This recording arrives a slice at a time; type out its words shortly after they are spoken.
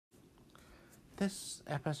This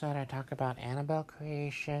episode I talk about Annabelle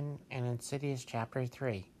creation and Insidious Chapter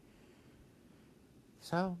 3.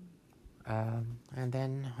 So, and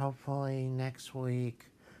then hopefully next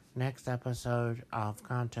episode, I've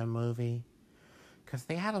gone to a movie. Because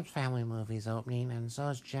the Addams Family movie's opening, and so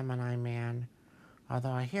is Gemini Man.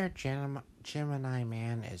 Although I hear Gemini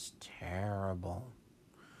Man is terrible.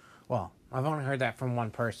 Well, I've only heard that from one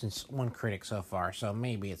critic so far, so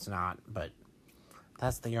maybe it's not, but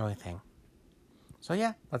that's the only thing. So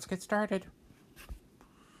yeah, let's get started.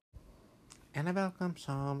 Annabelle Comes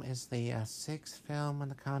Home is the sixth film in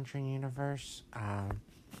the Conjuring universe.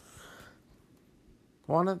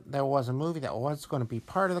 There was a movie that was going to be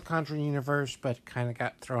part of the Conjuring universe, but kind of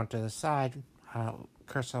got thrown to the side.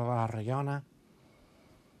 Curse of La Llorona.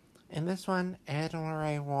 In this one, Ed and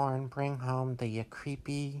Lorraine Warren bring home the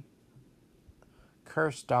creepy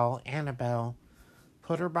cursed doll Annabelle,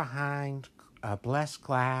 put her behind a blessed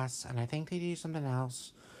glass, and I think they do something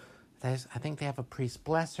else. I think they have a priest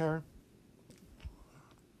bless her,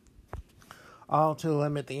 all to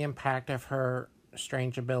limit the impact of her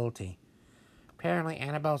strange ability. Apparently,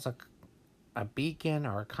 Annabelle's a beacon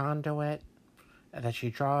or a conduit that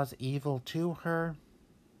she draws evil to her,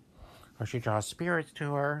 or she draws spirits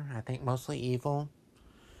to her, I think mostly evil,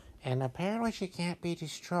 and apparently she can't be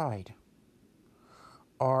destroyed,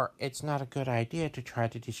 or it's not a good idea to try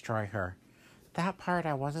to destroy her. That part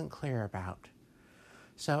I wasn't clear about.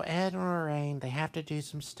 So Ed and Lorraine, they have to do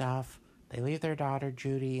some stuff. They leave their daughter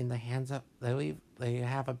Judy in the hands of... They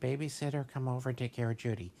have a babysitter come over and take care of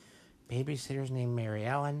Judy. Babysitter's named Mary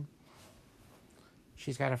Ellen.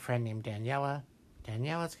 She's got a friend named Daniela.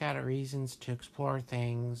 Daniela's got reasons to explore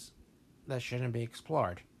things that shouldn't be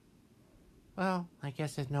explored. Well, I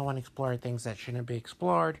guess if no one explored things that shouldn't be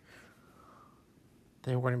explored,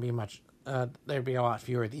 there wouldn't be much... there'd be a lot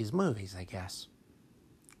fewer of these movies, I guess.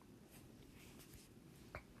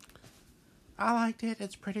 I liked it.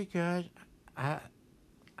 It's pretty good. I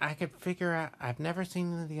could figure out... I've never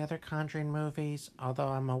seen the other Conjuring movies, although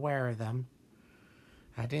I'm aware of them.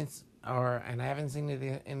 And I haven't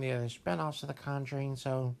seen any other spinoffs of the Conjuring,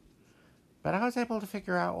 so... But I was able to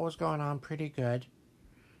figure out what was going on pretty good.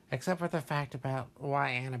 Except for the fact about why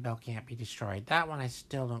Annabelle can't be destroyed. That one I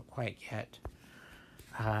still don't quite get.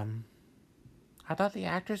 I thought the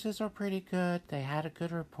actresses were pretty good. They had a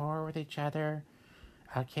good rapport with each other.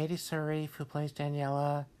 Katie Surrey, who plays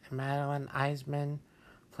Daniela, and Madeline Eisman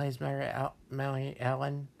plays Mary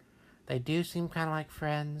Ellen. They do seem kind of like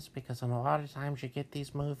friends, because a lot of times you get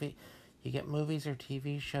movies or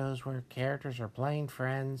TV shows where characters are playing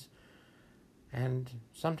friends, and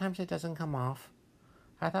sometimes it doesn't come off.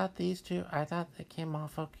 I thought they came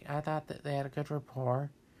off okay. I thought that they had a good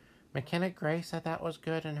rapport. McKenna Grace, I thought, was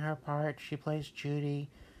good in her part. She plays Judy.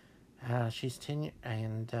 She's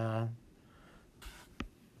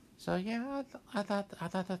so yeah, I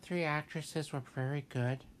thought the three actresses were very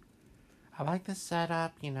good. I like the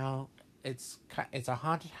setup. It's a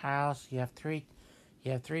haunted house. You have three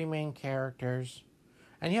main characters,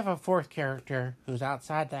 and you have a fourth character who's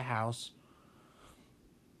outside the house.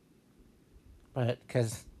 But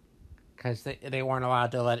because they weren't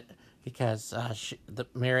allowed to let it, because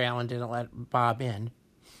Mary Ellen didn't let Bob in.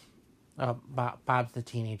 Bob's the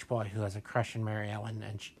teenage boy who has a crush on Mary Ellen,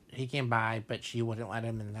 and he came by, but she wouldn't let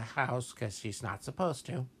him in the house because she's not supposed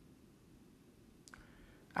to.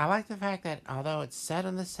 I like the fact that although it's set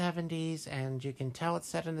in the 70s, and you can tell it's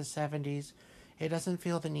set in the 70s, it doesn't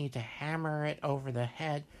feel the need to hammer you over the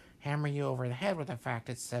head with the fact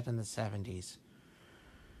it's set in the 70s.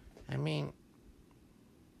 I mean,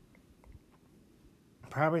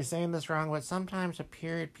 probably saying this wrong, but sometimes a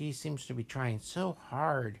period piece seems to be trying so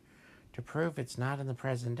hard to prove it's not in the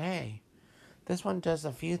present day. This one does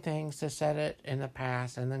a few things to set it in the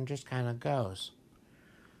past and then just kind of goes.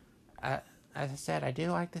 As I said, I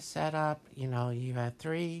do like the setup. You have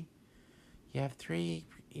three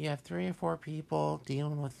or four people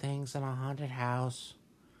dealing with things in a haunted house.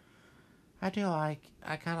 I kind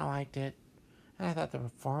of liked it. And I thought the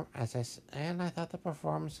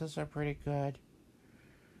performances are pretty good.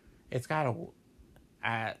 It's got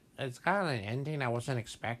an ending I wasn't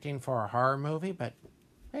expecting for a horror movie, but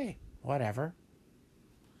hey, whatever.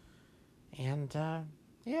 And,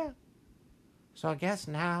 yeah. So I guess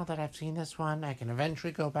now that I've seen this one, I can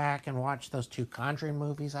eventually go back and watch those two Conjuring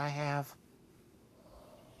movies I have.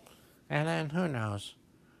 And then, who knows?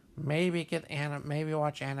 Maybe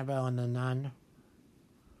watch Annabelle and the Nun.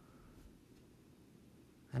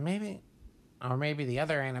 And maybe the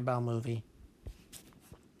other Annabelle movie.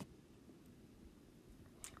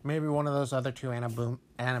 Maybe one of those other two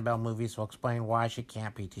Annabelle movies will explain why she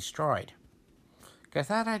can't be destroyed. Because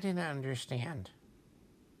that I didn't understand.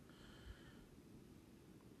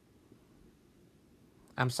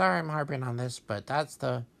 I'm sorry I'm harping on this, but that's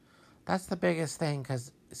the biggest thing.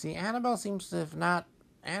 Because see, Annabelle seems to have not.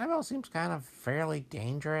 Annabelle seems kind of fairly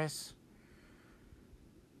dangerous,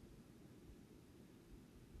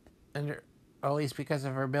 and at least because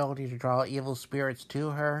of her ability to draw evil spirits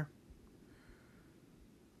to her,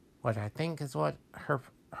 which I think is what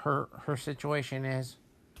her situation is.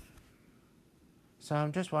 So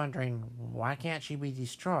I'm just wondering, why can't she be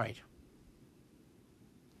destroyed?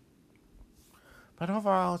 But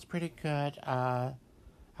overall, it's pretty good.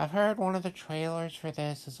 I've heard one of the trailers for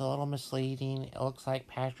this is a little misleading. It looks like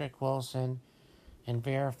Patrick Wilson and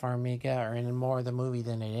Vera Farmiga are in more of the movie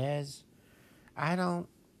than it is. I don't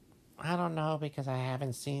know because I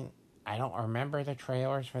don't remember the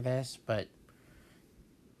trailers for this, but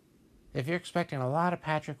if you're expecting a lot of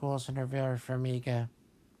Patrick Wilson or Vera Farmiga,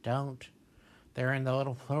 don't. They're in the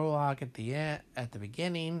little prologue at the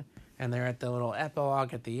beginning, and they're at the little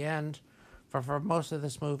epilogue at the end. For most of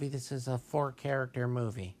this movie, this is a 4-character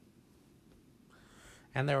movie.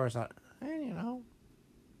 And there was I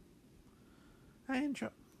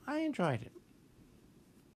enjoyed it.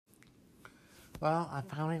 Well, I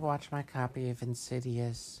finally watched my copy of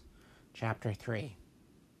Insidious Chapter 3.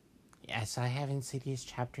 Yes, I have Insidious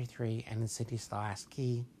Chapter 3 and Insidious The Last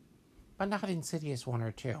Key, but not Insidious 1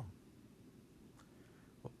 or 2.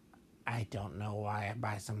 I don't know why I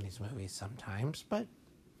buy some of these movies sometimes, but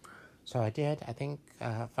so I did. I think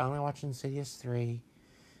finally watched Insidious 3.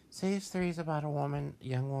 Insidious 3 is about a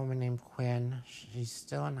young woman named Quinn. She's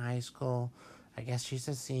still in high school. I guess she's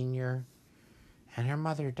a senior. And her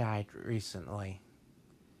mother died recently.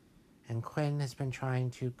 And Quinn has been trying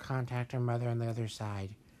to contact her mother on the other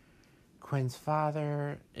side. Quinn's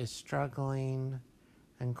father is struggling,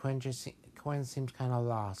 and Quinn seems kind of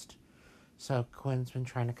lost. So Quinn's been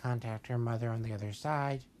trying to contact her mother on the other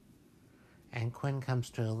side, and Quinn comes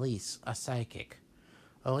to Elise, a psychic.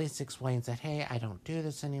 Elise explains that, hey, I don't do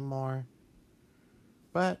this anymore.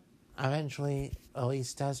 But eventually,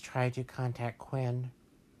 Elise does try to contact Quinn's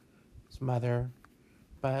mother,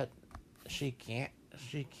 but she can't.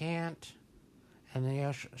 And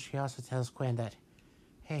then she also tells Quinn that,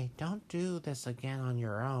 hey, don't do this again on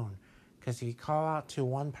your own, because if you call out to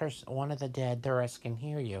one of the dead, the rest can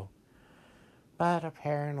hear you. But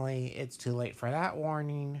apparently, it's too late for that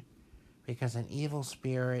warning, because an evil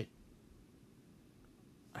spirit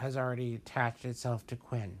has already attached itself to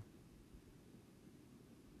Quinn.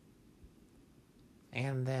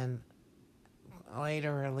 And then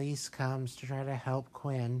later, Elise comes to try to help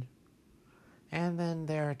Quinn. And then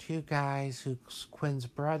there are 2 guys who Quinn's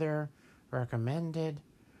brother recommended,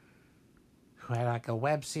 who had like a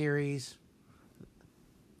web series.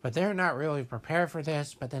 But they're not really prepared for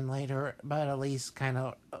this, but Elise kind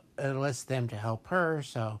of enlists them to help her,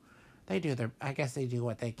 so they do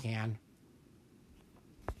what they can.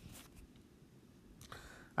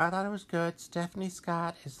 I thought it was good. Stephanie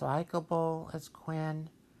Scott is likable as Quinn,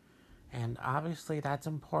 and obviously that's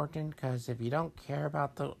important because if you don't care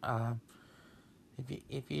about the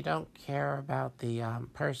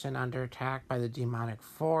person under attack by the demonic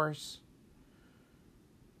force,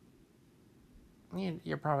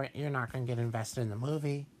 you're not going to get invested in the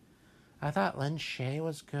movie. I thought Lynn Shay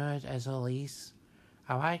was good as Elise.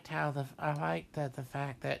 I liked the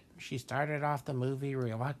fact that she started off the movie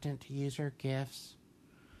reluctant to use her gifts,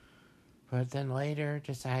 but then later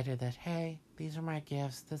decided that, hey, these are my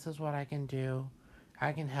gifts. This is what I can do.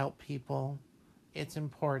 I can help people. It's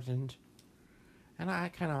important. And I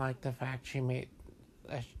kind of like the fact she made,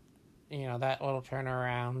 that little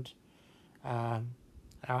turnaround.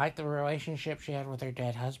 I like the relationship she had with her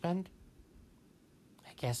dead husband.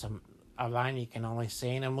 I guess a line you can only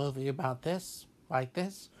say in a movie about this, like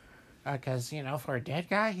this. Because, for a dead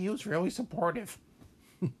guy, he was really supportive.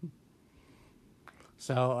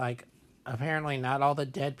 So, apparently not all the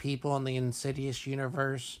dead people in the Insidious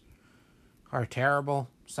universe are terrible.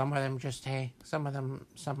 Some of them some of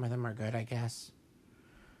them are good, I guess.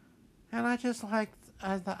 And I just liked.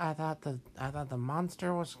 I thought the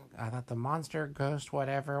monster ghost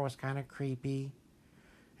whatever was kind of creepy,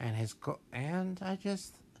 and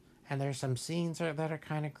there's some scenes that are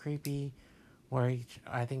kind of creepy, where he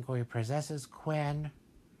possesses Quinn,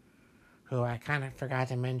 who I kind of forgot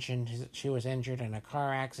to mention. She was injured in a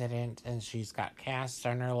car accident, and she's got casts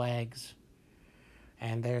on her legs.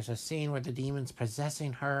 And there's a scene where the demon's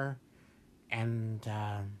possessing her, and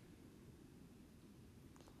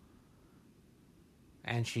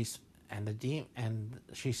she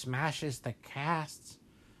smashes the casts.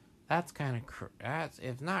 That's kind of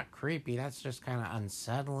if not creepy, that's just kind of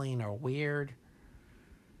unsettling or weird.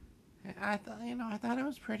 I thought it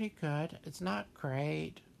was pretty good. It's not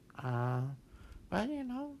great, uh, but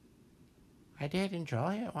I did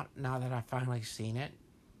enjoy it now that I've finally seen it.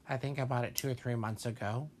 I think I bought it 2 or 3 months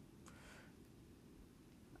ago,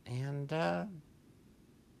 and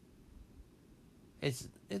it's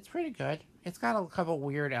pretty good. It's got a couple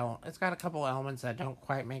it's got a couple elements that don't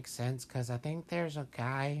quite make sense because I think there's a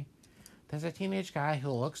teenage guy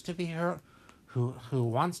who looks to be her, who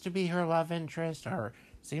wants to be her love interest or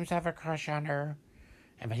seems to have a crush on her,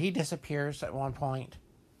 but he disappears at one point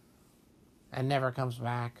and never comes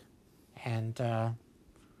back, and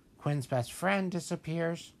Quinn's best friend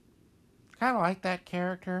disappears. Kind of like that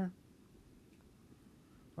character,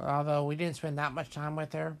 although we didn't spend that much time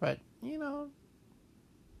with her, but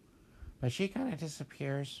but she kind of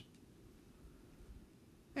disappears.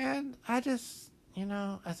 And I just,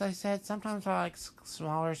 as I said, sometimes I like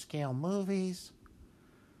smaller scale movies.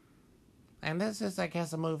 And this is, I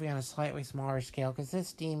guess, a movie on a slightly smaller scale because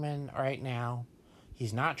this demon right now,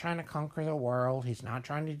 he's not trying to conquer the world. He's not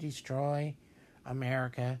trying to destroy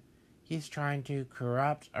America. He's trying to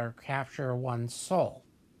corrupt or capture one's soul.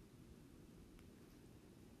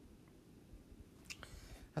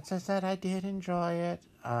 As I said, I did enjoy it.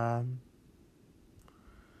 I'm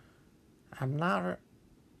not,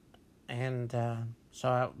 and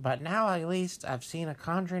but now at least I've seen a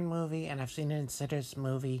Conjuring movie and I've seen an Insidious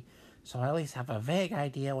movie, so I at least have a vague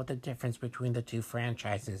idea what the difference between the two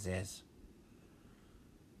franchises is.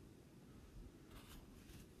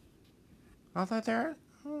 Although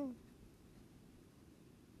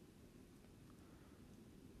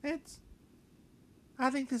I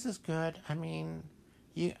think this is good. I mean,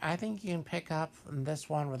 I think you can pick up on this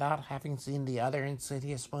one without having seen the other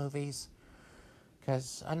Insidious movies.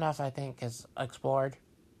 Because enough, I think, is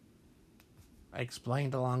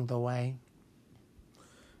explained along the way.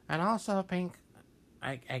 And also,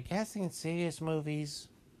 I guess the Insidious movies,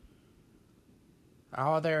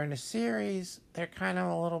 although they're in a series, they're kind of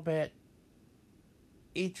a little bit,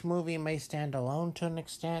 each movie may stand alone to an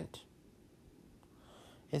extent.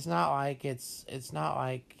 It's not like,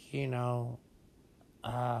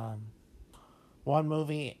 one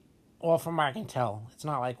movie, well, from what I can tell, it's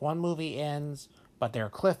not like one movie ends, but there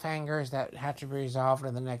are cliffhangers that have to be resolved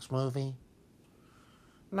in the next movie.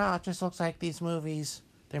 No, it just looks like these movies,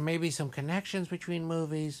 there may be some connections between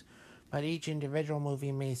movies, but each individual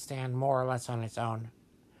movie may stand more or less on its own.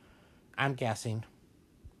 I'm guessing.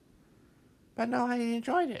 But no, I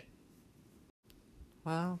enjoyed it.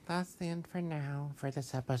 Well, that's the end for now, for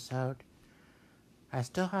this episode. I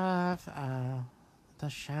still have The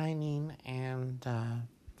Shining and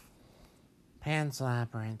Pan's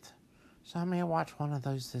Labyrinth. So I may watch one of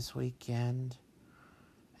those this weekend.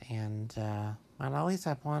 And, well, at least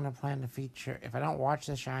I plan to feature. If I don't watch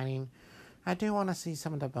The Shining, I do want to see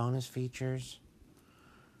some of the bonus features.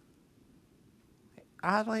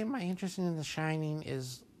 Oddly, my interest in The Shining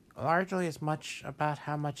is largely as much about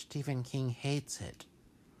how much Stephen King hates it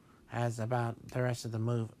as about the rest of the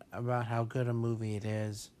movie, about how good a movie it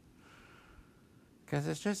is. Because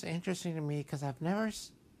it's just interesting to me, because I've never...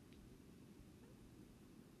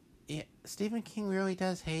 Stephen King really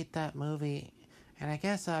does hate that movie, and I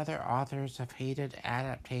guess other authors have hated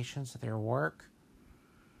adaptations of their work.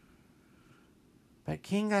 But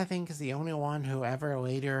King, I think, is the only one who ever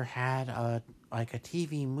later had a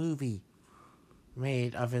TV movie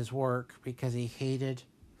made of his work because he hated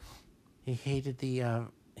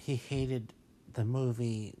the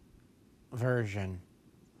movie version.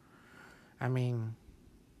 I mean,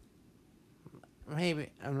 maybe,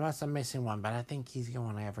 unless I'm missing one, but I think he's the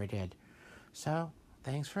one I ever did. So,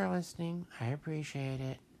 thanks for listening. I appreciate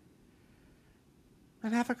it.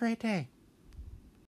 And have a great day.